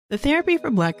The Therapy for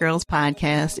Black Girls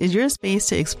podcast is your space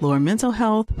to explore mental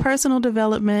health, personal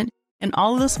development, and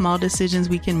all of the small decisions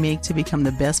we can make to become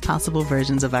the best possible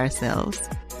versions of ourselves.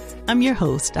 I'm your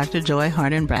host, Dr. Joy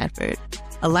Harden Bradford,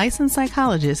 a licensed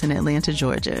psychologist in Atlanta,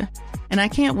 Georgia, and I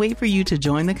can't wait for you to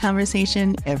join the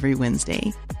conversation every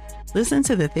Wednesday. Listen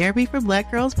to the Therapy for Black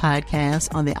Girls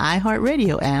podcast on the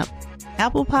iHeartRadio app,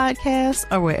 Apple Podcasts,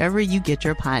 or wherever you get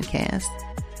your podcasts.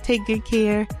 Take good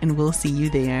care, and we'll see you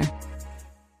there.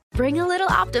 Bring a little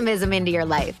optimism into your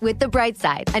life with The Bright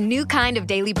Side, a new kind of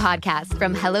daily podcast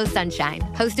from Hello Sunshine,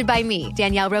 hosted by me,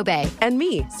 Danielle Robay. And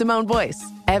me, Simone Boyce.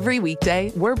 Every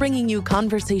weekday, we're bringing you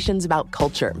conversations about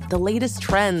culture, the latest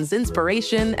trends,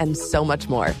 inspiration, and so much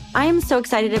more. I am so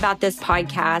excited about this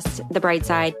podcast, The Bright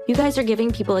Side. You guys are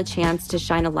giving people a chance to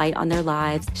shine a light on their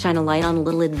lives, shine a light on a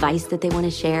little advice that they want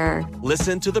to share.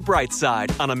 Listen to The Bright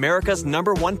Side on America's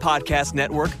 #1 podcast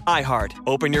network, iHeart.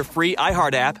 Open your free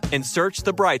iHeart app and search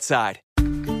The Bright Side.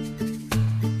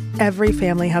 Every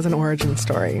family has an origin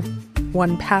story,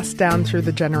 one passed down through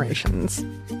the generations.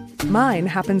 Mine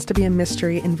happens to be a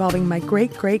mystery involving my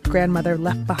great-great-grandmother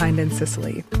left behind in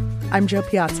Sicily. I'm Jo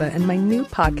Piazza, and my new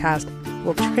podcast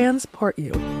will transport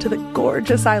you to the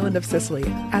gorgeous island of Sicily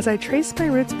as I trace my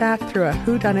roots back through a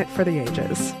whodunit for the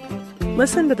ages.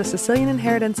 Listen to The Sicilian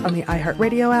Inheritance on the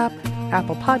iHeartRadio app,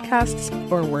 Apple Podcasts,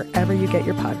 or wherever you get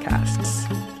your podcasts.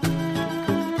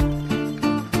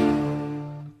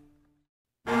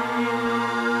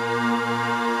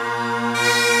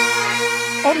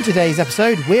 On today's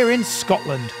episode, we're in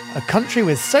Scotland, a country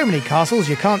with so many castles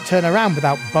you can't turn around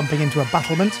without bumping into a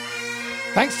battlement.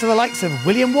 Thanks to the likes of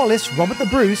William Wallace, Robert the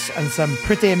Bruce, and some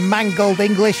pretty mangled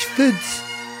English foods,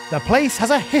 the place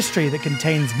has a history that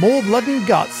contains more blood and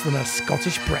guts than a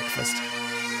Scottish breakfast.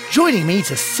 Joining me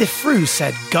to sift through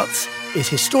said guts is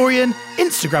historian,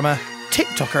 Instagrammer,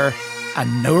 TikToker,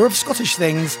 and knower of Scottish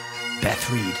things,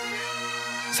 Beth Reed.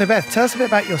 So Beth, tell us a bit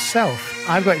about yourself.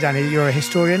 I've got it down here. You're a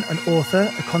historian, an author,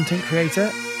 a content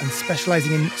creator, and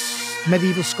specialising in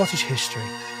medieval Scottish history.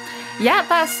 Yeah,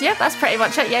 that's pretty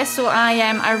much it. Yeah, so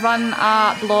I run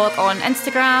a blog on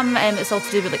Instagram. It's all to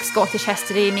do with like Scottish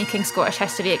history, making Scottish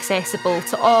history accessible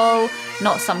to all,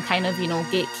 not some kind of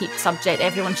gatekeep subject.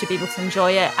 Everyone should be able to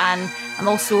enjoy it. And I'm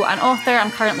also an author.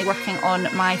 I'm currently working on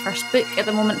my first book at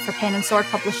the moment for Pen and Sword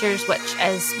Publishers, which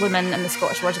is Women in the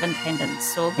Scottish Wars of Independence.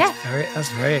 So yeah, that's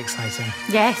very exciting.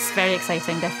 Yes, very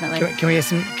exciting, definitely. Can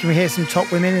we hear some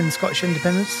top women in Scottish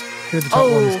independence? Who are the top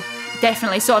ones?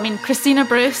 Definitely. So, Christina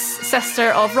Bruce,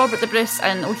 sister of Robert the Bruce,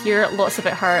 and we'll hear lots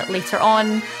about her later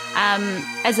on.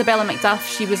 Isabella Macduff,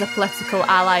 she was a political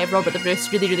ally of Robert the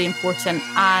Bruce, really, really important.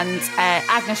 And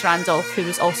Agnes Randolph, who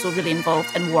was also really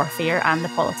involved in warfare and the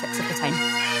politics of the time.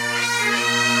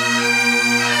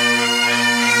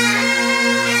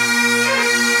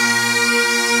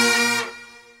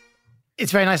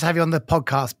 It's very nice to have you on the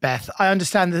podcast, Beth. I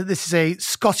understand that this is a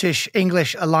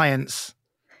Scottish-English alliance.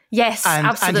 Yes,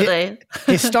 absolutely. And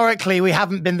historically, we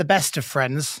haven't been the best of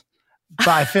friends, but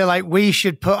I feel like we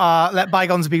should let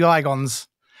bygones be bygones.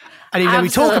 And even though we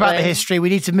talk about the history, we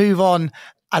need to move on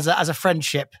as a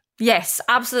friendship. Yes,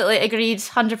 absolutely. Agreed.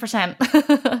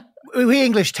 100%. We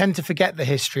English tend to forget the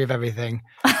history of everything.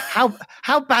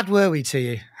 How bad were we to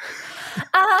you?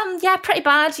 Yeah, pretty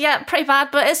bad.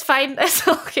 But it's fine. It's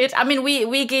all good.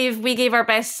 We gave our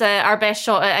best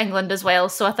shot at England as well.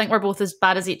 So I think we're both as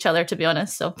bad as each other, to be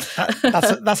honest. So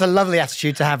that's a lovely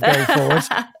attitude to have going forward.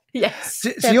 Yes.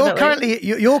 So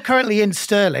you're currently in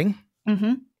Stirling,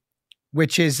 mm-hmm.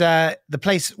 which is the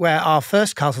place where our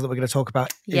first castle that we're going to talk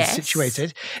about is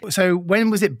situated. So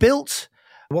when was it built?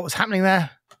 What was happening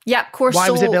there? Yeah, of course. Why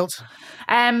was it built?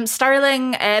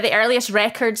 Stirling, the earliest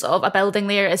records of a building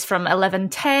there is from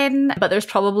 1110, but there's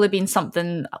probably been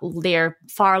something there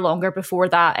far longer before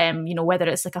that, whether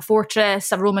it's like a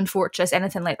fortress, a Roman fortress,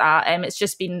 anything like that. It's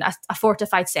just been a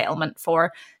fortified settlement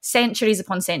for centuries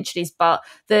upon centuries, but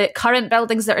the current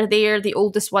buildings that are there, the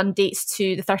oldest one dates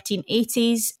to the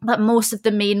 1380s, but most of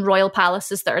the main royal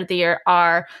palaces that are there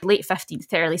are late 15th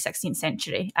to early 16th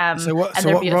century.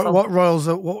 What royals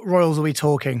are we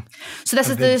talking? So this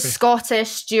is the Scottish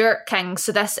Stuart kings.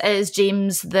 So this is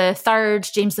James III,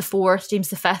 James IV, James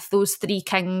V. Those three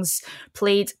kings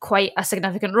played quite a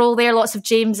significant role there. Lots of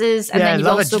Jameses. And then you've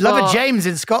also got a James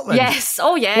in Scotland. Yes.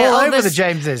 Oh yeah. All over the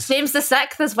Jameses. James VI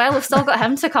as well. We've still got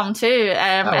him to come too.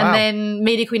 And then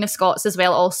Mary Queen of Scots as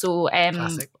well also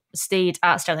stayed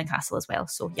at Stirling Castle as well.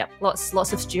 So yeah, lots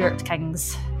of Stuart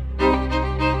kings.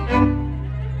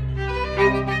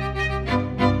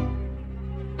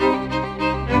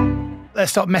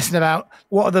 Let's stop messing about.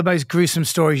 What are the most gruesome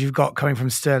stories you've got coming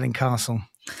from Stirling Castle?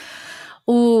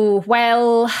 Oh,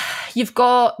 well, you've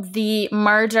got the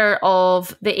murder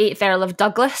of the 8th Earl of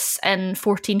Douglas in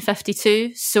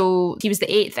 1452. So he was the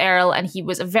 8th Earl and he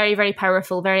was a very, very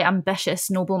powerful, very ambitious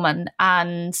nobleman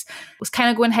and was kind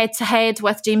of going head to head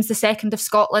with James II of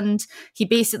Scotland. He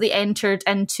basically entered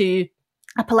into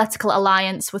a political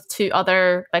alliance with 2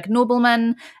 other big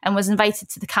noblemen and was invited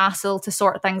to the castle to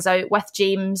sort things out with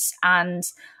James. And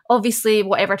obviously,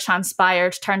 whatever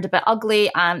transpired turned a bit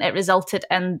ugly and it resulted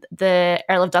in the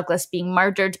Earl of Douglas being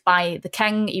murdered by the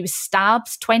king. He was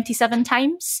stabbed 27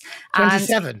 times.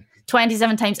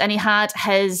 27 times, and he had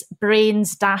his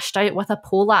brains dashed out with a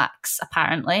poleaxe,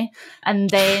 apparently. And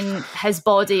then his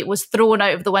body was thrown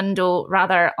out of the window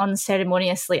rather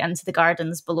unceremoniously into the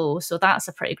gardens below. So that's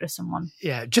a pretty gruesome one.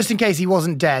 Yeah, just in case he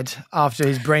wasn't dead after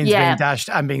his brains being dashed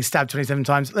and being stabbed 27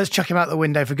 times, let's chuck him out the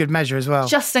window for good measure as well.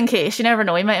 Just in case, you never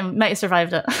know, he might have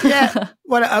survived it. Yeah.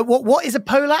 Well, what is a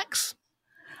poleaxe?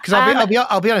 Because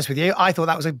I'll be honest with you, I thought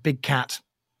that was a big cat.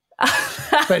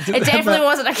 It definitely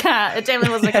wasn't a cat. It definitely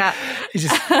wasn't a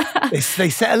cat. They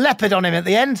set a leopard on him at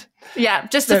the end. Yeah,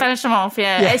 just to finish him off.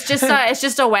 Yeah. It's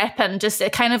just a weapon, just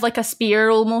kind of like a spear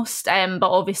almost, but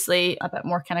obviously a bit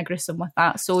more kind of gruesome with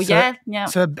that. So yeah.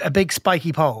 So a big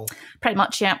spiky pole. Pretty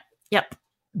much, yeah. Yep.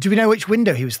 Do we know which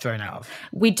window he was thrown out of?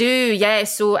 We do, yeah.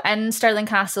 So in Stirling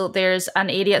Castle, there's an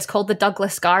area, it's called the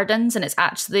Douglas Gardens, and it's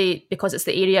actually because it's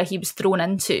the area he was thrown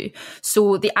into.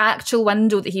 So the actual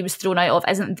window that he was thrown out of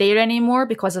isn't there anymore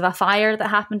because of a fire that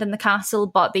happened in the castle,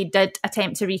 but they did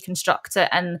attempt to reconstruct it.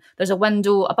 And there's a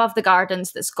window above the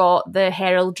gardens that's got the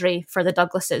heraldry for the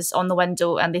Douglases on the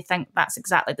window, and they think that's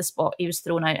exactly the spot he was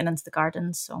thrown out and into the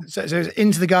gardens. So it's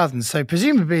into the gardens. So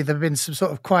presumably there have been some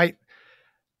sort of quite,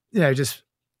 just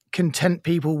content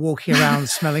people walking around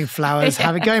smelling flowers,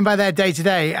 going by their day to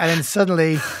day, and then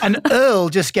suddenly an earl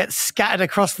just gets scattered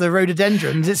across the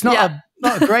rhododendrons. It's not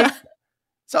a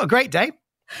great day.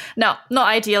 No, not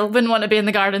ideal. Wouldn't want to be in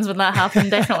the gardens when that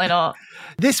happened. Definitely not.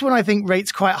 This one I think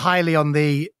rates quite highly on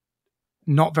the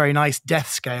not very nice death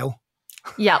scale.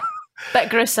 Yep. Bit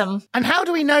gruesome. And how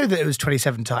do we know that it was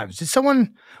 27 times?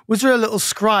 Was there a little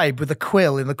scribe with a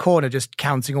quill in the corner just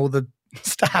counting all the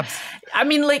stabs? I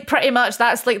mean, pretty much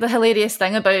that's the hilarious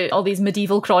thing about all these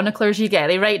medieval chroniclers you get.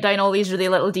 They write down all these really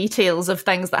little details of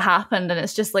things that happened, and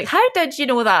it's just how did you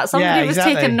know that? Somebody was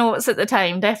taking notes at the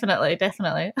time. Definitely.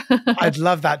 I'd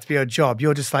love that to be your job.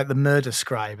 You're just like the murder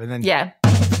scribe, and then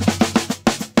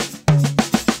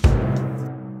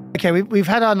Okay, we've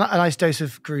had a nice dose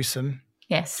of gruesome.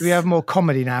 Yes. Do we have more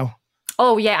comedy now?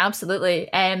 Oh yeah, absolutely.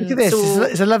 Look at this.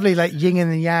 It's a lovely yin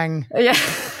and the yang. Yeah.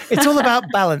 It's all about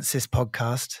balance, this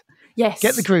podcast. Yes.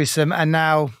 Get the gruesome and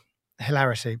now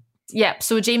hilarity. Yep.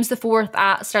 So James IV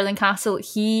at Stirling Castle,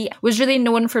 he was really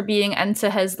known for being into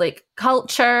his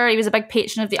culture. He was a big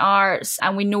patron of the arts,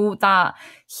 and we know that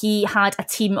he had a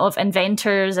team of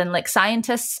inventors and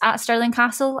scientists at Stirling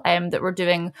Castle that were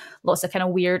doing lots of kind of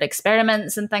weird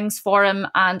experiments and things for him.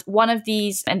 And one of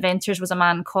these inventors was a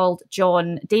man called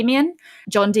John Damian.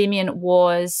 John Damian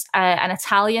was an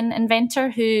Italian inventor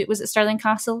who was at Stirling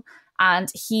Castle. And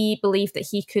he believed that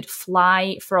he could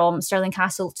fly from Stirling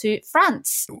Castle to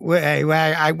France. We're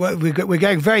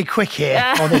going very quick here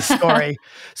on this story.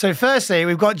 So firstly,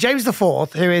 we've got James IV,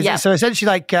 who is so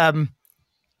essentially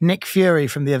Nick Fury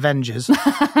from the Avengers.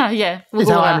 Yeah. Is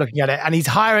how I'm looking at it. And he's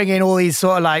hiring in all these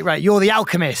sort of right, you're the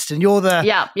alchemist and you're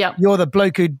the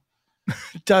bloke who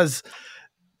does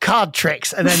card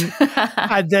tricks. And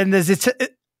then there's this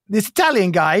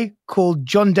Italian guy called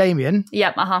John Damian.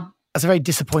 Yep, That's a very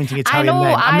disappointing Italian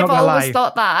name. I've always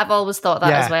thought that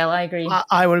as well. I agree.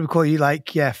 I want to call you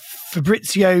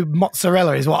Fabrizio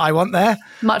Mozzarella is what I want there.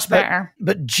 Much better.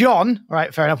 But John,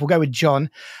 right, fair enough. We'll go with John.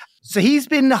 So he's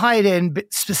been hired in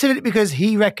specifically because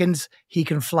he reckons he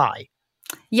can fly.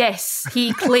 Yes,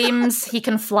 he claims he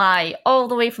can fly all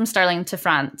the way from Stirling to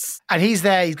France. And he's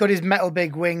there. He's got his metal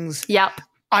big wings. Yep.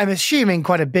 I'm assuming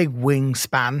quite a big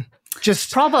wingspan.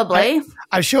 Probably.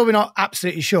 I'm sure we're not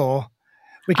absolutely sure.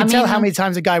 We can tell how many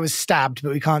times a guy was stabbed,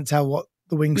 but we can't tell what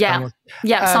the wingspan was.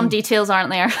 Yeah, some details aren't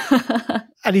there.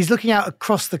 And he's looking out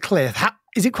across the cliff.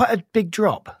 Is it quite a big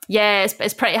drop? Yeah,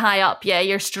 it's pretty high up. Yeah,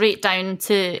 you're straight down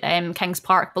to King's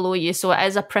Park below you, so it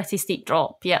is a pretty steep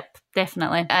drop. Yep,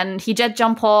 definitely. And he did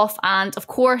jump off, and of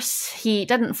course he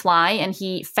didn't fly, and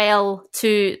he fell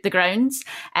to the ground.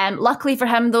 Luckily for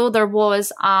him, though, there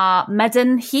was a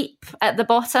midden heap at the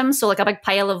bottom, so a big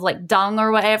pile of dung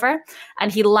or whatever,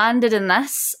 and he landed in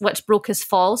this, which broke his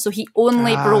fall. So he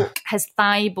only broke his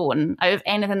thigh bone out of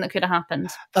anything that could have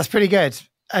happened. That's pretty good.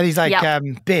 And he's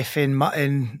Biff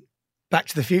in Back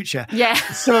to the Future. Yeah.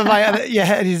 Some of my other,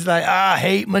 and he's like, I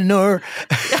hate manure.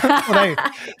 Although,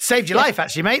 saved your life,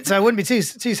 actually, mate. So I wouldn't be too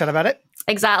sad about it.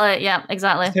 Exactly. Yeah,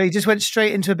 exactly. So he just went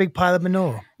straight into a big pile of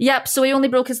manure. Yep. So he only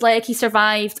broke his leg. He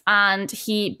survived, and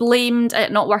he blamed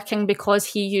it not working because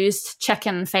he used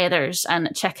chicken feathers, and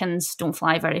chickens don't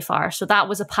fly very far. So that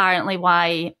was apparently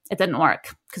why it didn't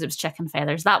work, because it was chicken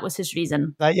feathers. That was his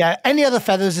reason. Any other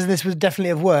feathers in this would definitely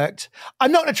have worked.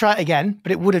 I'm not going to try it again,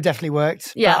 but it would have definitely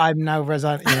worked. Yeah. But I'm now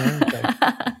resigned. Okay.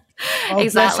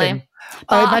 Exactly.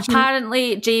 But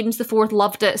apparently James IV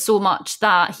loved it so much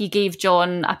that he gave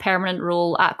John a permanent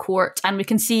role at court. And we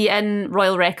can see in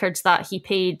royal records that he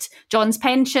paid John's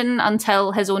pension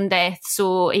until his own death.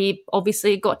 So he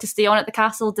obviously got to stay on at the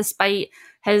castle despite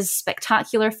his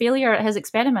spectacular failure at his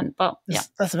experiment. But yeah.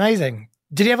 That's amazing.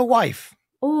 Did he have a wife?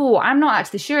 Oh, I'm not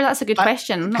actually sure. That's a good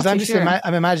question. Because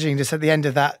I'm imagining just at the end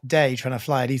of that day trying to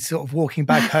fly, and he's sort of walking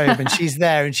back home, and she's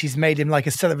there, and she's made him like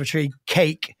a celebratory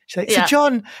cake. She's like, so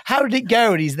John, how did it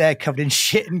go? And he's there covered in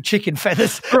shit and chicken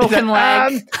feathers. Broken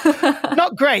leg.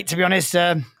 Not great, to be honest,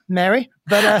 Mary.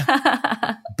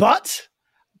 But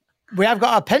we have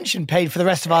got our pension paid for the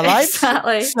rest of our lives.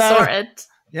 Exactly. So, sorted.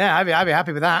 Yeah, I'd be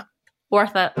happy with that.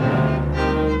 Worth it.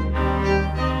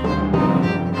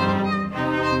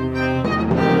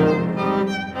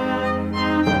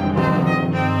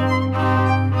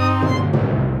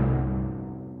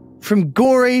 From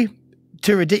gory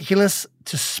to ridiculous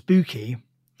to spooky,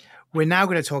 we're now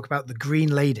going to talk about the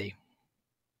Green Lady,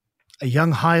 a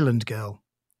young Highland girl.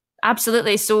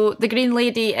 Absolutely. So the Green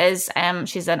Lady is,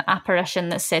 she's an apparition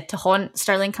that's said to haunt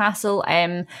Stirling Castle.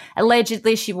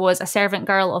 Allegedly, she was a servant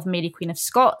girl of Mary Queen of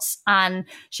Scots, and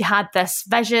she had this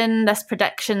vision, this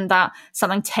prediction that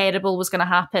something terrible was going to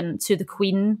happen to the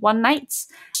Queen one night.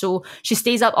 So she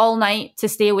stays up all night to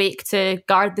stay awake to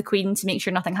guard the Queen to make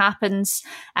sure nothing happens.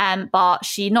 But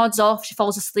she nods off, she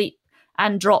falls asleep,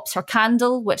 and drops her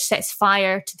candle, which sets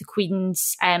fire to the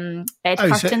Queen's bed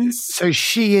curtains. So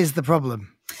she is the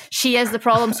problem. She is the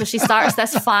problem. So she starts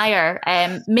this fire.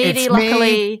 Mary, luckily.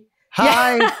 Me.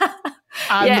 Hi.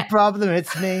 I'm the problem.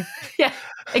 It's me. Yeah,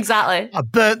 exactly. I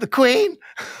burnt the Queen.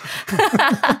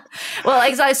 Well,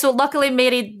 exactly. So luckily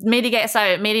Mary gets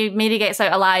out. Mary gets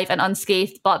out alive and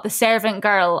unscathed, but the servant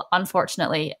girl,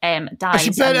 unfortunately, dies.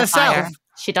 She burnt herself. Fire.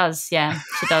 She does, yeah.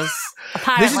 She does.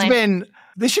 Apparently.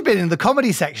 This should be in the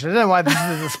comedy section. I don't know why this is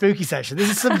in the spooky section. This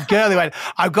is some girl who went,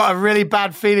 I've got a really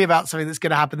bad feeling about something that's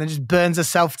going to happen, then just burns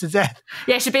herself to death.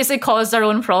 Yeah, she basically caused her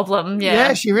own problem.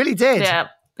 Yeah, she really did. Yeah,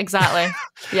 exactly.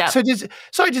 Yeah. So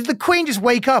did the Queen just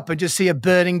wake up and just see a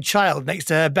burning child next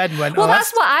to her bed and went, well,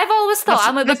 that's what I've always thought.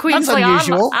 I'm like, the Queen's like,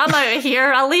 I'm out of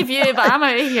here. I'll leave you, but I'm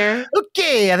out of here.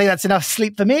 Okay, I think that's enough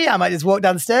sleep for me. I might just walk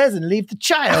downstairs and leave the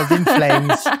child in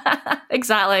flames.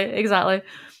 Exactly.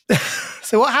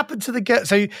 So what happened to the girl?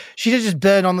 So she did just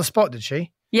burn on the spot, did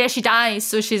she? Yeah, she dies.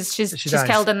 So she's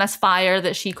killed in this fire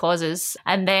that she causes,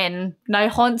 and then now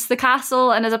haunts the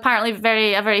castle and is apparently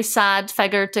a very sad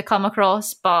figure to come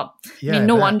across. But I mean,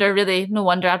 no wonder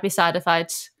I'd be sad if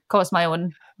I'd caused my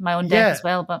own death as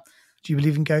well. But do you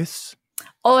believe in ghosts?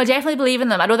 Oh, I definitely believe in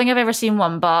them. I don't think I've ever seen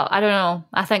one, but I don't know.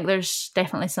 I think there's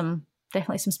definitely some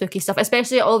spooky stuff,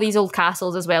 especially at all these old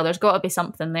castles as well. There's got to be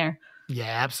something there.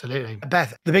 Yeah, absolutely.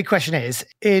 Beth, the big question is,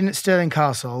 in Stirling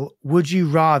Castle, would you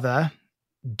rather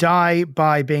die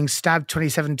by being stabbed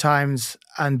 27 times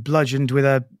and bludgeoned with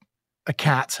a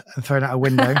cat and thrown out a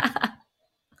window,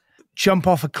 jump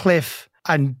off a cliff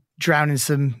and drown in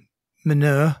some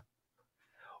manure,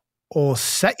 or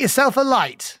set yourself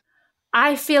alight?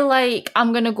 I feel like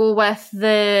I'm going to go with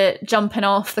the jumping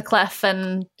off the cliff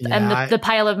and the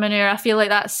pile of manure. I feel like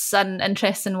that's an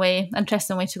interesting way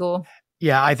to go.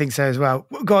 Yeah, I think so as well.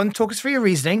 Go on, talk us through your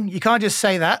reasoning. You can't just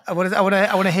say that. I want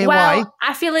to hear why.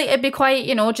 I feel like it'd be quite,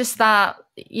 just that,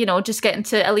 just getting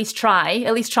to at least try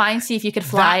and see if you could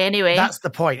fly anyway. That's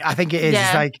the point. I think it is. Yeah.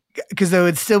 It's like, because there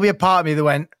would still be a part of me that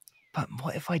went, but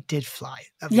what if I did fly?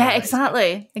 Yeah,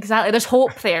 exactly. There's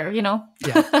hope there, Yeah,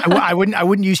 I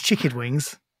wouldn't use chicken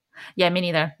wings. Yeah, me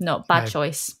neither. No, bad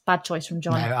choice. Bad choice from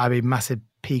John. No, I'd be massive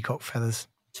peacock feathers.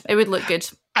 It would look good.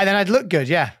 And then I'd look good,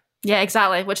 yeah. Yeah,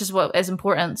 exactly, which is what is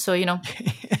important. So,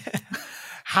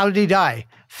 How did he die?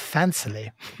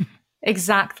 Fancily.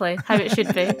 Exactly, how it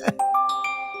should be.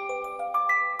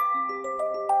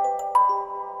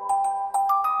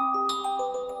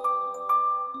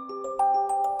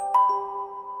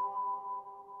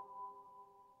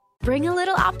 Bring a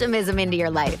little optimism into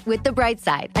your life with The Bright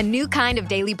Side, a new kind of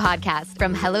daily podcast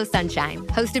from Hello Sunshine,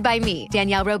 hosted by me,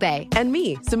 Danielle Robay. And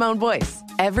me, Simone Boyce.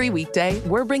 Every weekday,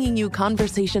 we're bringing you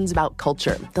conversations about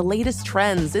culture, the latest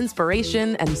trends,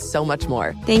 inspiration, and so much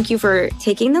more. Thank you for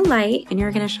taking the light, and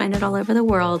you're going to shine it all over the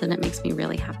world, and it makes me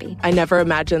really happy. I never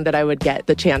imagined that I would get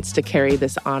the chance to carry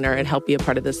this honor and help be a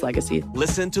part of this legacy.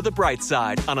 Listen to The Bright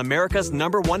Side on America's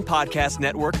 #1 podcast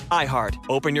network, iHeart.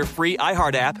 Open your free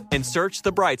iHeart app and search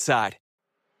The Bright Side.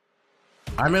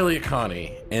 I'm Elliot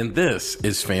Connie, and this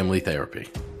is Family Therapy.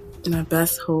 My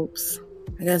best hopes,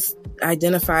 I guess,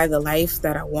 identify the life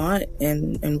that I want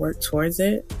and work towards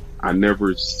it. I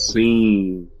never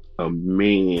seen a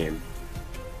man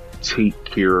take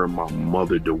care of my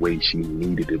mother the way she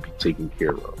needed to be taken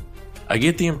care of. I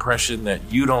get the impression that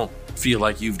you don't feel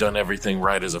like you've done everything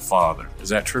right as a father. Is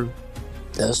that true?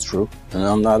 That's true, and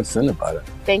I'm not offended by that.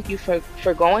 Thank you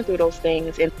for going through those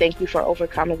things, and thank you for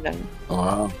overcoming them.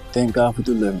 Thank God for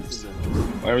deliverance.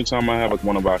 Every time I have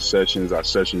one of our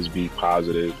sessions be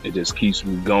positive. It just keeps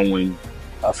me going.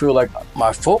 I feel like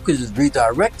my focus is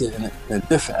redirected in a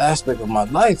different aspect of my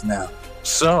life now.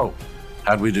 So,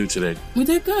 how'd we do today? We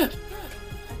did good.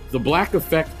 The Black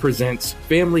Effect presents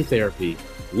Family Therapy.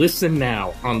 Listen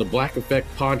now on the Black Effect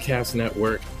Podcast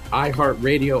Network,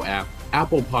 iHeartRadio app,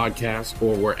 Apple Podcasts,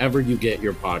 or wherever you get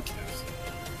your podcasts.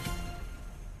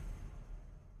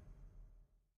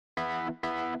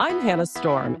 I'm Hannah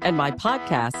Storm, and my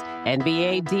podcast,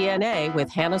 NBA DNA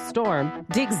with Hannah Storm,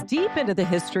 digs deep into the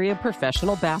history of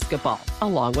professional basketball,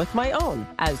 along with my own,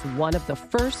 as one of the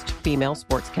first female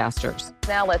sportscasters.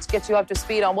 Now let's get you up to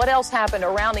speed on what else happened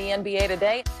around the NBA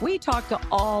today. We talk to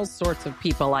all sorts of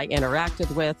people I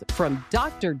interacted with, from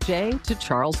Dr. J to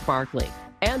Charles Barkley,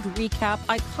 and recap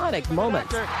iconic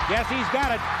moments. Yes, he's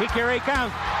got it. Here he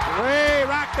comes. Way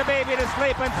rock the baby to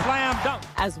sleep and slam dunk.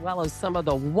 As well as some of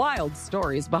the wild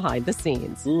stories behind the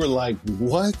scenes. We were like,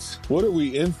 what? What are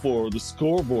we in for? The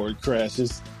scoreboard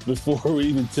crashes before we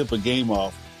even tip a game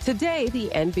off. Today, the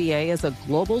NBA is a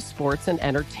global sports and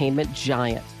entertainment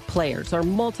giant. Players are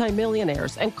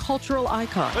multimillionaires and cultural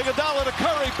icons. Iguodala to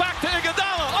Curry, back to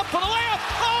Iguodala, up for the layup.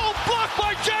 Oh, blocked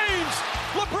by James.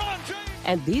 LeBron James.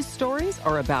 And these stories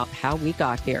are about how we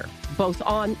got here, both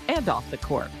on and off the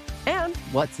court. And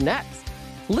what's next?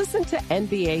 Listen to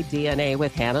NBA DNA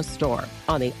with Hannah Storm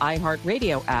on the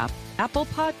iHeartRadio app, Apple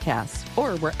Podcasts,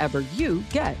 or wherever you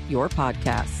get your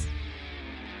podcasts.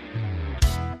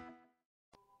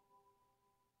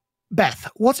 Beth,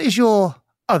 what is your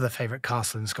other favourite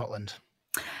castle in Scotland?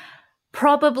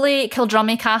 Probably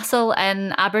Kildrummy Castle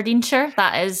in Aberdeenshire.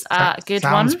 That is a good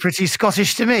one. Sounds pretty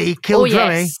Scottish to me.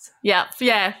 Kildrummy. Oh, yes.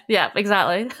 Yeah,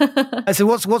 exactly. So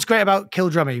what's great about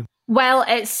Kildrummy? Well,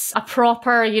 it's a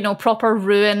proper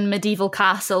ruin medieval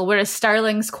castle, whereas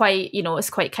Stirling's quite, it's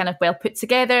quite kind of well put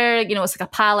together. It's like a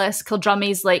palace.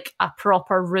 Kildrummy's like a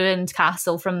proper ruined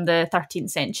castle from the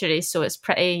 13th century. So it's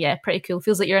pretty cool.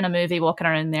 Feels like you're in a movie walking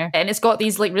around there. And it's got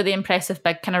these like really impressive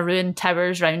big kind of ruined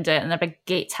towers around it and a big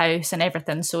gatehouse and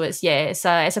everything. So it's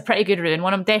a pretty good ruin.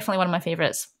 Definitely one of my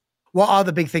favourites. What are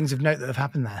the big things of note that have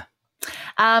happened there?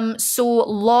 So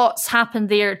lots happened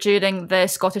there during the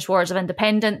Scottish Wars of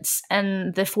Independence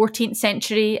in the 14th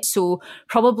century. So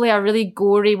probably a really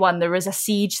gory one. There was a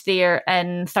siege there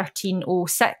in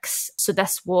 1306. So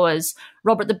this was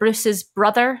Robert the Bruce's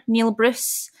brother, Neil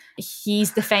Bruce.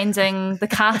 He's defending the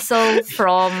castle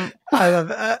from... I've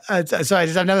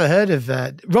never heard of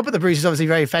Robert the Bruce is obviously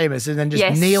very famous, and then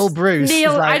just Neil Bruce.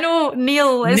 Neil, I know,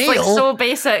 Neil is like so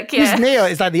basic. Yeah. Who's Neil?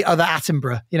 It's like the other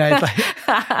Attenborough, It's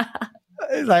like...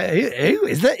 It's like, who?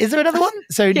 Is there another one?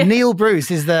 So yeah. Neil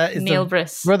Bruce is the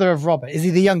Bruce, brother of Robert. Is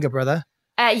he the younger brother?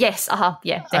 Yes.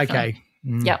 Yeah. Definitely. Okay.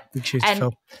 Yep.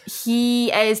 And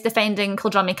he is defending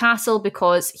Kildrummy Castle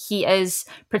because he is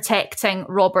protecting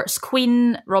Robert's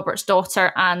queen, Robert's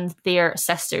daughter, and their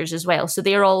sisters as well. So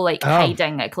they're all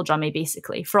hiding at Kildrummy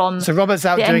basically from. So Robert's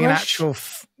out doing an actual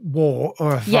war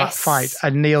or a fight,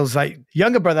 and Neil's like,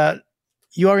 younger brother,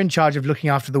 you are in charge of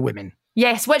looking after the women.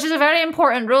 Yes, which is a very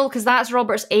important role because that's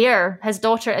Robert's heir. His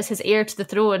daughter is his heir to the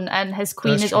throne, and his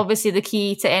queen is obviously the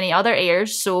key to any other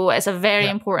heirs. So it's a very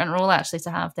important role actually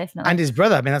to have, definitely. And his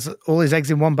brother, I mean, that's all his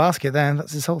eggs in one basket there.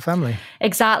 That's his whole family.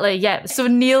 Exactly, yeah. So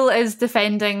Neil is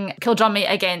defending Kildrummy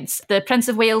against the Prince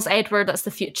of Wales, Edward. That's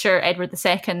the future Edward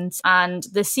II. And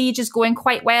the siege is going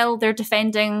quite well. They're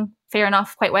defending, fair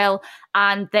enough, quite well.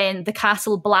 And then the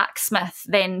castle blacksmith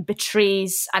then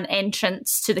betrays an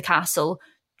entrance to the castle.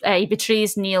 He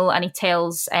betrays Neil and he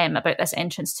tells about this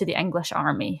entrance to the English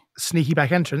army. Sneaky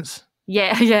back entrance.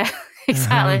 Yeah,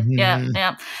 exactly.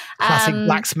 Yeah. Classic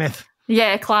blacksmith.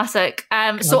 Yeah, classic.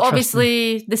 So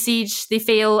obviously the siege, they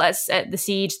fail at the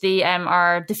siege. They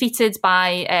are defeated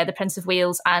by the Prince of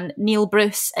Wales, and Neil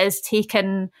Bruce is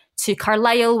taken to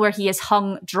Carlisle, where he is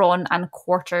hung, drawn and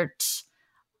quartered.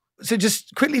 So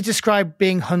just quickly describe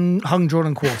being hung, drawn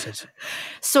and quartered.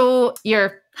 So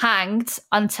you're hanged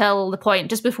until the point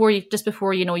just before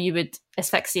you would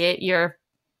asphyxiate. You're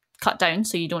cut down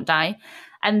so you don't die,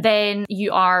 and then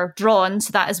you are drawn.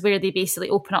 So that is where they basically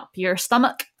open up your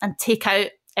stomach and take out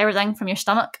everything from your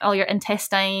stomach, all your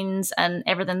intestines and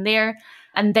everything there.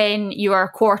 And then you are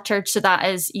quartered. So that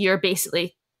is, you're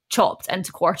basically chopped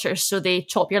into quarters. So they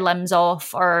chop your limbs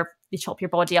off, or they chop your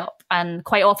body up, and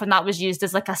quite often that was used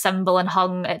as like a symbol and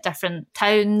hung at different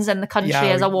towns in the country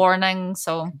as a warning.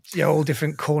 So all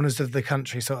different corners of the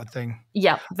country, sort of thing.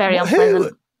 Yeah, very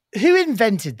unpleasant. Who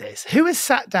invented this? Who has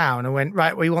sat down and went,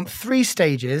 right, we want 3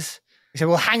 stages? He said,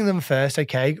 well, hang them first,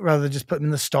 okay, rather than just put them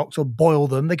in the stocks or boil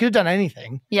them. They could have done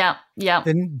anything. Yeah.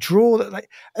 Then draw that,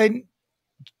 and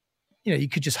you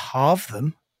could just halve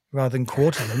them rather than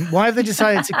quarter them. Why have they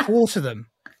decided to quarter them?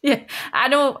 Yeah, I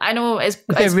know. It's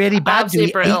they're really bad. Do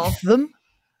we brutal. eat them?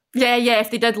 Yeah.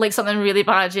 If they did like something really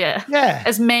bad, yeah.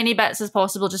 As many bits as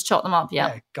possible, just chop them up.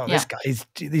 Yeah. God, this guy, he's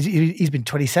been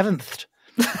 27th.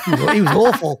 He was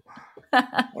awful.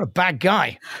 What a bad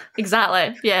guy.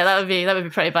 Exactly. Yeah, that would be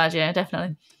pretty bad. Yeah,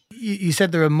 definitely. You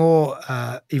said there are more,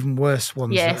 even worse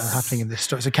ones that are happening in this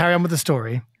story. So carry on with the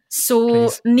story. So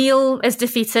please. Neil is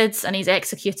defeated and he's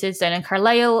executed down in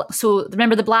Carlisle. So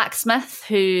remember the blacksmith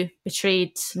who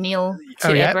betrayed Neil to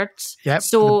Edward? Yep.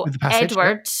 So with the passage,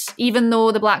 Edward, even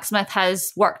though the blacksmith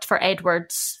has worked for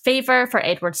Edward's favour, for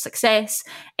Edward's success,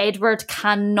 Edward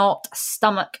cannot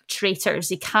stomach traitors.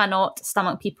 He cannot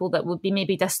stomach people that would be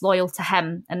maybe disloyal to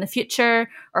him in the future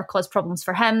or cause problems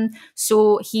for him.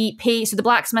 So the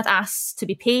blacksmith asks to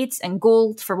be paid in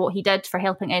gold for what he did for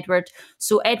helping Edward.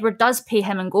 So Edward does pay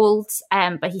him in gold.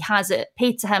 But he has it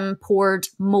paid to him, poured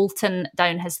molten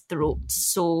down his throat.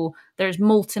 So there's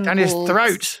molten down gold his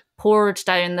throat, poured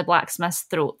down the blacksmith's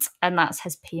throat, and that's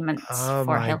his payment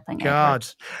for helping Edward.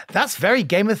 That's very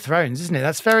Game of Thrones, isn't it?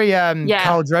 That's very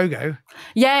Khal Drogo.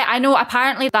 Yeah, I know.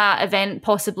 Apparently, that event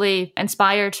possibly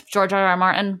inspired George R.R.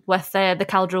 Martin with the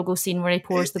Khal Drogo scene where he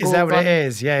pours the gold. Is that what on. it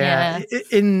is? Yeah.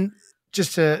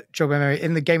 Just to jog my memory,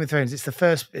 in the Game of Thrones, it's the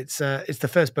first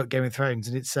book, Game of Thrones,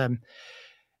 and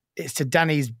it's to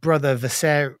Dany's brother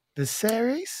Viserys.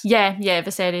 Yeah,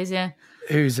 Viserys, yeah.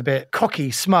 Who's a bit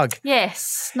cocky, smug.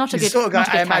 Yes, not a good sort of guy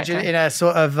I imagine character. in a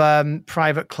sort of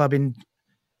private club in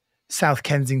South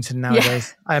Kensington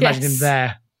nowadays. I imagine him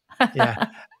there. Yeah,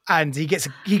 and he gets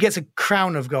a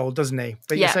crown of gold, doesn't he?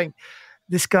 But you're saying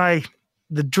this guy,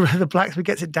 the blacksmith,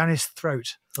 gets it down his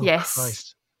throat. Oh, yes.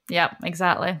 Christ. Yeah,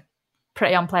 exactly.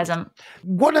 Pretty unpleasant.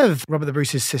 One of Robert the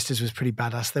Bruce's sisters was pretty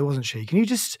badass, though, wasn't she? Can you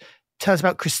just tell us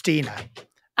about Christina?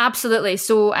 Absolutely.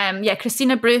 So,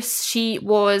 Christina Bruce, she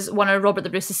was one of Robert the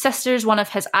Bruce's sisters, one of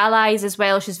his allies as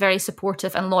well. She's very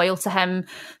supportive and loyal to him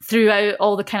throughout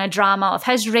all the kind of drama of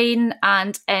his reign.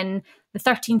 And in the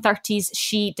 1330s,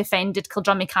 she defended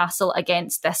Kildrummy Castle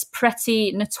against this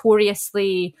pretty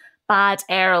notoriously bad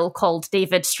earl called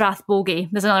David Strathbogie.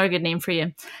 There's another good name for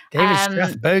you. David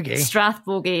Strathbogie?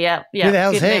 Strathbogie, yeah. Who the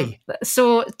hell's he? Name.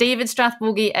 So David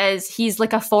Strathbogie he's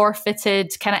like a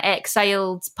forfeited, kind of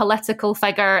exiled political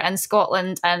figure in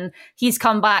Scotland, and he's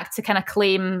come back to kind of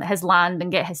claim his land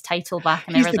and get his title back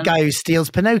and everything. He's the guy who steals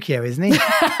Pinocchio, isn't he?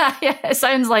 Yeah, it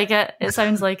sounds like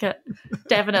it.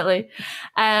 Definitely.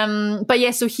 But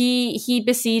yeah, so he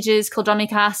besieges Kildrummy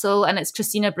Castle, and it's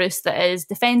Christina Bruce that is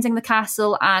defending the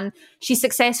castle, and she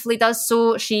successfully does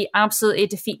so. She absolutely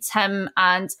defeats him,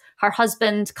 and her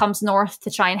husband comes north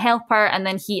to try and help her, and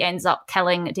then he ends up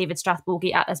killing David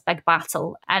Strathbogie at this big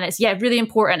battle. And it's, really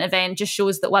important event, just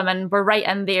shows that women were right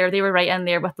in there. They were right in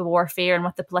there with the warfare and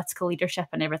with the political leadership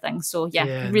and everything. So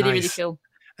really cool.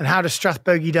 And how does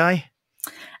Strathbogie die?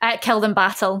 Killed in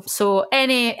battle. So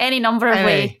any number of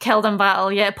ways, killed in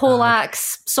battle. Yeah,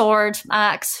 poleaxe, sword,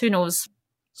 axe, who knows.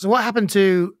 So what happened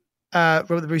to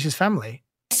Robert the Bruce's family?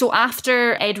 So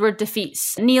after Edward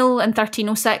defeats Neil in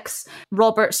 1306,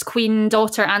 Robert's queen,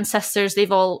 daughter and sisters,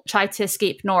 they've all tried to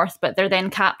escape north, but they're then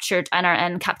captured and are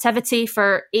in captivity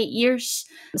for 8 years.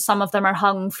 Some of them are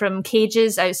hung from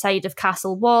cages outside of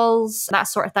castle walls, that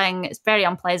sort of thing. It's very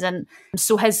unpleasant.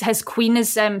 So his queen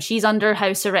is, she's under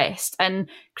house arrest, and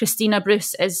Christina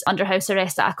Bruce is under house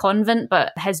arrest at a convent,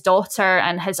 but his daughter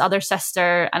and his other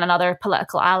sister and another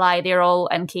political ally, they're all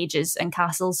in cages in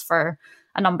castles for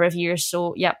a number of years.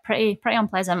 So pretty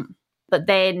unpleasant. But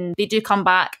then they do come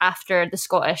back after the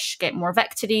Scottish get more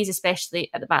victories, especially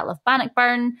at the Battle of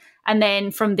Bannockburn. And then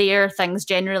from there, things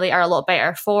generally are a lot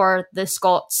better for the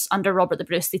Scots under Robert the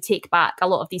Bruce. They take back a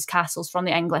lot of these castles from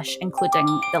the English, including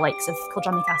the likes of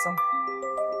Kildrummy Castle.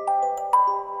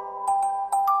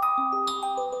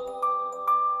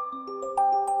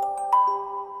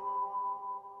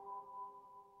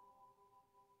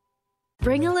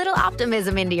 Bring a little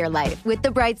optimism into your life with The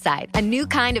Bright Side, a new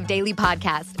kind of daily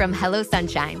podcast from Hello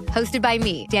Sunshine, hosted by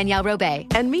me, Danielle Robay.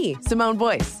 And me, Simone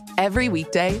Boyce. Every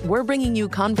weekday, we're bringing you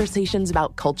conversations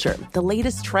about culture, the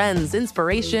latest trends,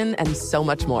 inspiration, and so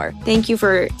much more. Thank you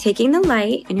for taking the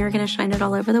light, and you're going to shine it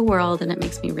all over the world, and it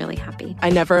makes me really happy.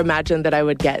 I never imagined that I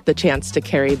would get the chance to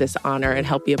carry this honor and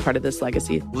help be a part of this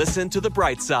legacy. Listen to The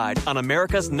Bright Side on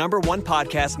America's #1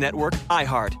 podcast network,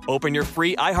 iHeart. Open your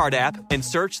free iHeart app and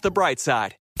search The Bright Side.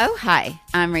 Oh, hi,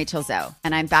 I'm Rachel Zoe,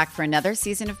 and I'm back for another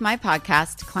season of my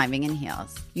podcast, Climbing in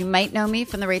Heels. You might know me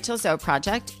from the Rachel Zoe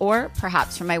Project, or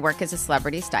perhaps from my work as a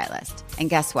celebrity stylist. And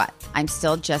guess what? I'm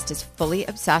still just as fully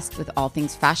obsessed with all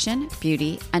things fashion,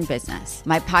 beauty, and business.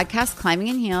 My podcast, Climbing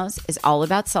in Heels, is all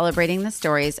about celebrating the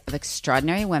stories of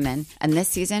extraordinary women, and this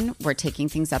season, we're taking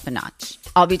things up a notch.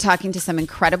 I'll be talking to some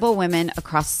incredible women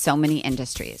across so many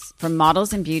industries, from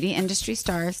models and beauty industry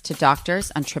stars to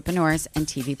doctors, entrepreneurs, and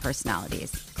TV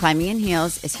personalities. Climbing in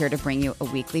Heels is here to bring you a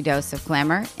weekly dose of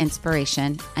glamour,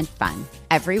 inspiration, and fun.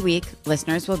 Every week,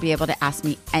 listeners will be able to ask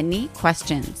me any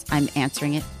questions. I'm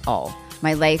answering it all.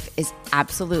 My life is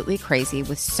absolutely crazy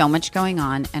with so much going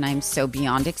on, and I'm so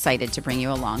beyond excited to bring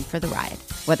you along for the ride.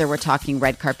 Whether we're talking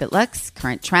red carpet looks,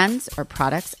 current trends, or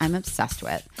products I'm obsessed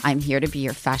with, I'm here to be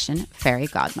your fashion fairy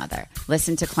godmother.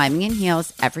 Listen to Climbing in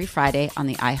Heels every Friday on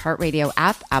the iHeartRadio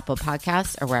app, Apple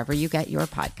Podcasts, or wherever you get your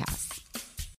podcasts.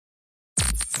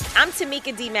 I'm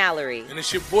Tamika D. Mallory. And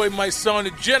it's your boy, my son,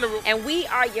 the General. And we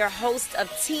are your hosts of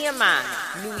TMI.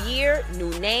 New year, new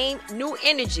name, new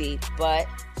energy, but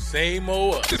same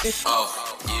old us.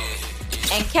 Oh,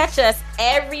 yeah. And catch us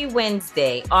every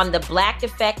Wednesday on the Black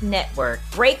Effect Network,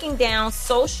 breaking down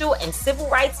social and civil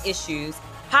rights issues,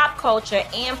 pop culture,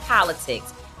 and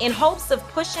politics, in hopes of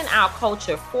pushing our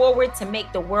culture forward to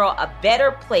make the world a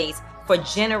better place for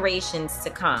generations to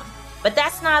come. But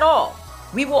that's not all.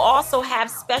 We will also have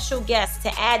special guests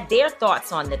to add their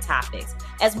thoughts on the topics,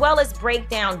 as well as break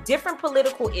down different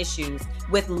political issues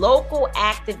with local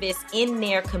activists in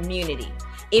their community.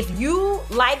 If you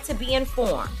like to be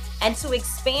informed and to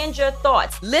expand your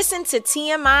thoughts, listen to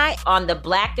TMI on the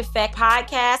Black Effect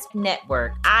Podcast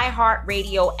Network,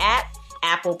 iHeartRadio app,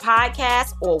 Apple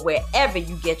Podcasts, or wherever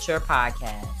you get your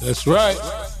podcasts. That's right.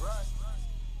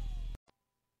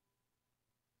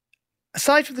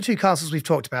 Aside from the two castles we've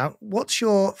talked about, what's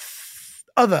your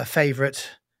other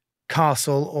favourite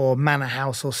castle or manor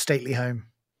house or stately home?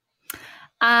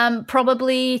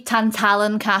 Probably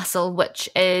Tantallon Castle, which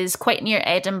is quite near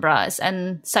Edinburgh. It's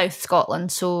in South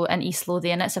Scotland, so in East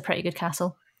Lothian. It's a pretty good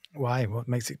castle. Why? What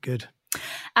makes it good?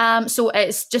 So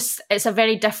it's a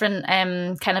very different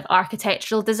kind of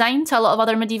architectural design to a lot of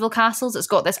other medieval castles. It's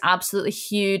got this absolutely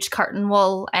huge curtain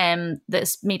wall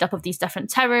that's made up of these different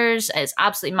towers. It's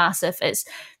absolutely massive. It's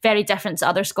very different to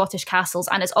other Scottish castles,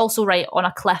 and it's also right on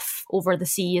a cliff over the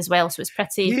sea as well. So it's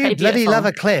pretty You bloody beautiful. love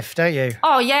a cliff, don't you?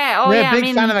 Oh yeah, We're yeah. a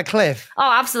big fan of a cliff.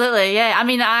 Oh, absolutely, yeah. I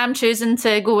mean, I'm choosing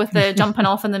to go with the jumping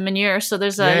off and the manure. So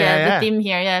there's the theme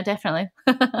here. Yeah, definitely.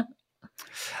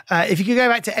 If you could go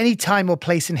back to any time or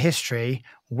place in history,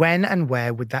 when and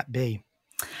where would that be?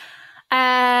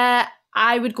 I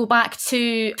would go back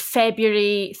to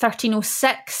February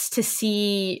 1306 to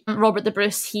see Robert the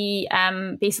Bruce. He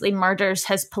basically murders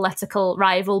his political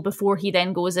rival before he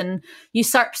then goes and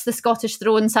usurps the Scottish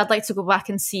throne. So I'd like to go back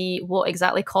and see what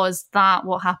exactly caused that,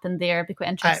 what happened there. It'd be quite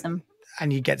interesting.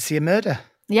 And you get to see a murder.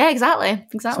 Yeah, exactly.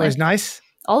 It's always nice.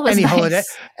 Always Any nice. holiday.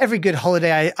 Every good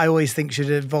holiday, I always think should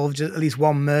involve at least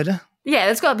one murder. Yeah,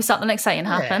 there's got to be something exciting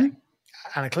happen.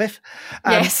 And a cliff.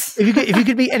 Yes. If you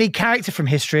could meet any character from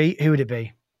history, who would it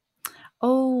be?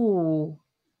 Oh,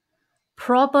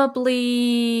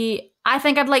 probably. I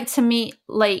think I'd like to meet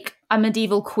like a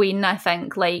medieval queen. I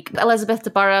think like Elizabeth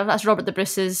de Burgh. That's Robert the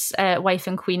Bruce's wife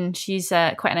and queen. She's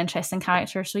quite an interesting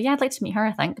character. So yeah, I'd like to meet her.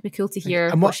 I think it'd be cool to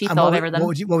hear what she thought of everything.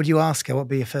 What would you ask her? What would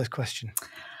be your first question?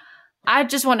 I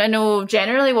just want to know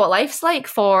generally what life's like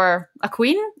for a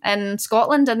queen in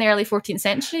Scotland in the early 14th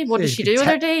century. What did she do with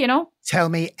her day, you know? Tell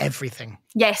me everything.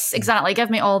 Yes, exactly. Give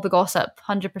me all the gossip,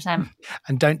 100%.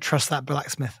 And don't trust that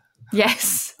blacksmith.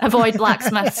 Yes, avoid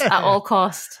blacksmiths at all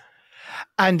cost.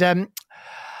 And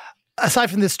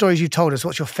aside from the stories you told us,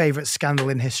 what's your favourite scandal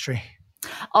in history?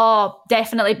 Oh,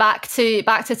 definitely back to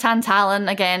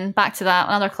Tantallon again, back to that,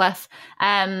 another cliff.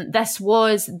 This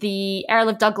was the Earl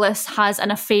of Douglas has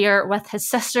an affair with his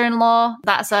sister-in-law.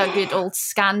 That's a good old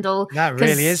scandal. That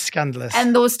really is scandalous.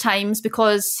 In those times,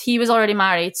 because he was already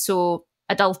married, so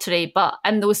adultery, but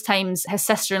in those times, his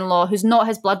sister-in-law, who's not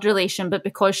his blood relation, but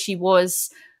because she was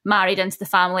married into the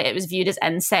family, it was viewed as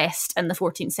incest in the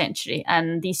 14th century,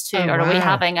 and these two are away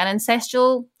having an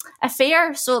incestual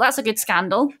affair, so that's a good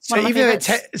scandal. So even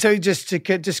though just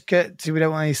to we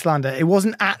don't want any slander, it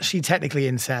wasn't actually technically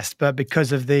incest, but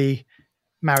because of the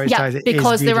marriage ties, it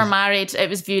because is they were married, it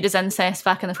was viewed as incest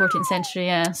back in the 14th century.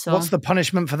 Yeah. So what's the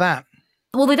punishment for that?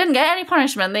 Well, they didn't get any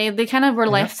punishment. They kind of were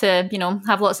left to,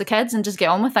 have lots of kids and just get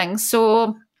on with things.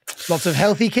 So lots of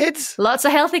healthy kids? Lots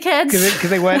of healthy kids. Because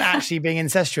they weren't actually being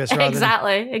incestuous.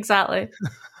 Exactly.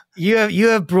 You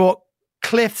have brought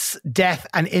cliffs, death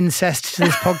and incest to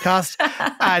this podcast.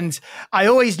 And I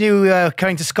always knew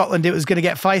coming to Scotland it was going to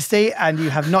get feisty, and you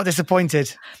have not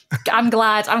disappointed. I'm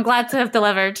glad to have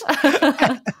delivered.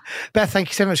 Beth, thank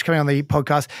you so much for coming on the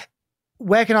podcast.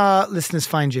 Where can our listeners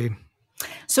find you?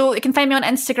 So you can find me on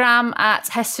Instagram at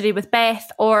History with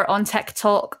Beth, or on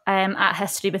TikTok at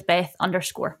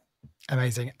historywithbeth_.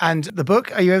 Amazing. And the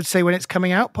book, are you able to say when it's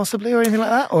coming out possibly, or anything like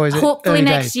that? Or is it hopefully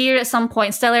next year at some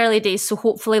point? Still early days, so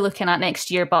hopefully looking at next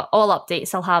year, but all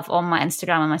updates I'll have on my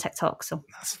Instagram and my TikTok. So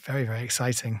that's very, very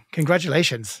exciting.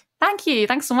 Congratulations. Thank you.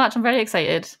 Thanks so much. I'm very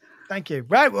excited. Thank you.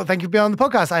 Right. Well, thank you for being on the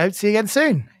podcast. I hope to see you again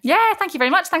soon. Yeah, thank you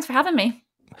very much. Thanks for having me.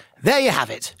 There you have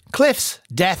it. Cliffs,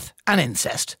 death and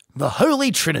incest. The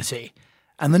Holy Trinity.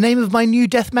 And the name of my new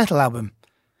death metal album.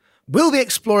 We'll be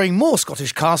exploring more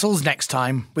Scottish castles next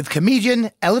time with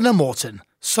comedian Eleanor Morton,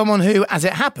 someone who, as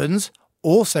it happens,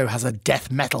 also has a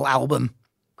death metal album.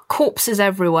 Corpses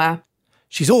everywhere.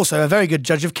 She's also a very good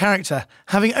judge of character.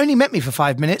 Having only met me for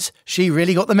 5 minutes, she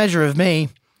really got the measure of me.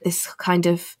 This kind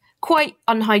of quite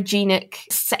unhygienic,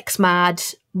 sex-mad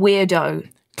weirdo.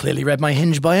 Clearly read my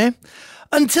Hinge bio.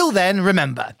 Until then,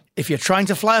 remember, if you're trying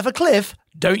to fly off a cliff,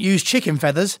 don't use chicken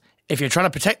feathers. If you're trying to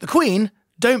protect the Queen,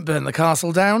 don't burn the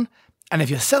castle down. And if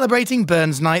you're celebrating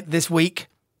Burns Night this week,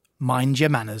 mind your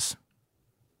manners.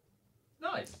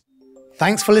 Nice.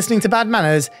 Thanks for listening to Bad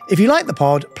Manners. If you like the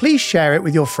pod, please share it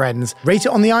with your friends. Rate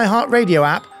it on the iHeartRadio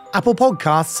app, Apple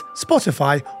Podcasts,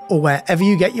 Spotify, or wherever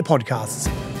you get your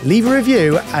podcasts. Leave a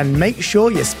review and make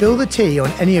sure you spill the tea on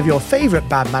any of your favourite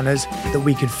bad manners that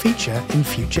we could feature in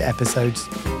future episodes.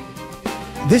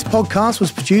 This podcast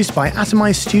was produced by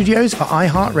Atomize Studios for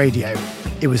iHeartRadio.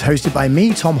 It was hosted by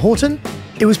me, Tom Horton.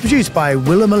 It was produced by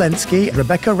Willa Malensky,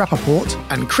 Rebecca Rappaport,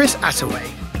 and Chris Attaway.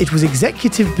 It was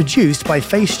executive produced by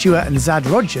Faye Stewart and Zad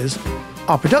Rogers.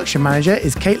 Our production manager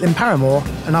is Caitlin Paramore,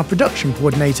 and our production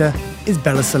coordinator is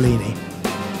Bella Salini.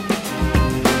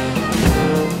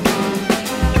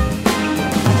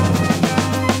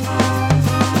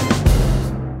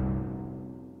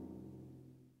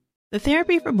 The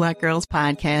Therapy for Black Girls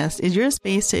podcast is your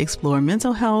space to explore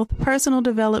mental health, personal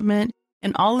development,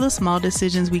 and all of the small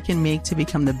decisions we can make to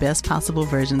become the best possible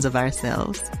versions of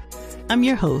ourselves. I'm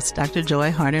your host, Dr. Joy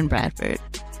Harden Bradford,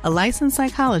 a licensed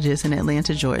psychologist in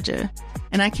Atlanta, Georgia,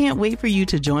 and I can't wait for you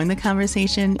to join the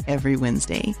conversation every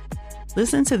Wednesday.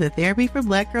 Listen to the Therapy for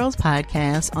Black Girls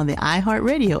podcast on the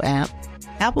iHeartRadio app,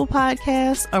 Apple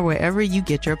Podcasts, or wherever you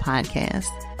get your podcasts.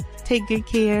 Take good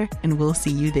care, and we'll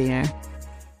see you there.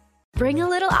 Bring a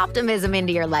little optimism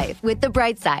into your life with The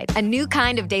Bright Side, a new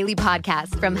kind of daily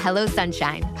podcast from Hello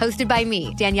Sunshine, hosted by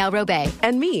me, Danielle Robay.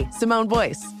 And me, Simone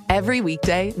Boyce. Every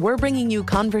weekday, we're bringing you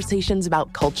conversations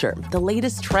about culture, the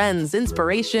latest trends,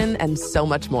 inspiration, and so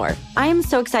much more. I am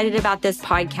so excited about this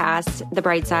podcast, The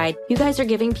Bright Side. You guys are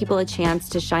giving people a chance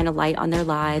to shine a light on their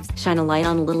lives, shine a light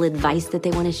on a little advice that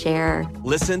they want to share.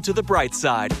 Listen to The Bright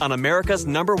Side on America's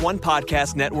 #1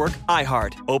 podcast network,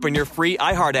 iHeart. Open your free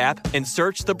iHeart app and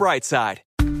search The Bright Side.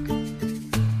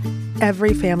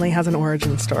 Every family has an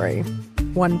origin story,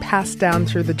 one passed down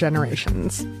through the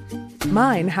generations.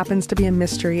 Mine happens to be a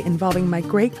mystery involving my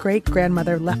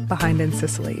great-great-grandmother left behind in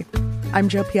Sicily. I'm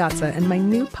Jo Piazza, and my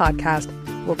new podcast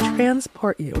will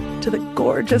transport you to the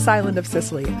gorgeous island of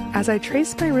Sicily as I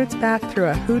trace my roots back through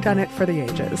a whodunit for the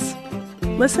ages.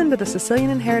 Listen to The Sicilian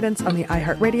Inheritance on the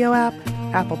iHeartRadio app,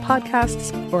 Apple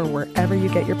Podcasts, or wherever you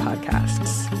get your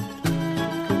podcasts.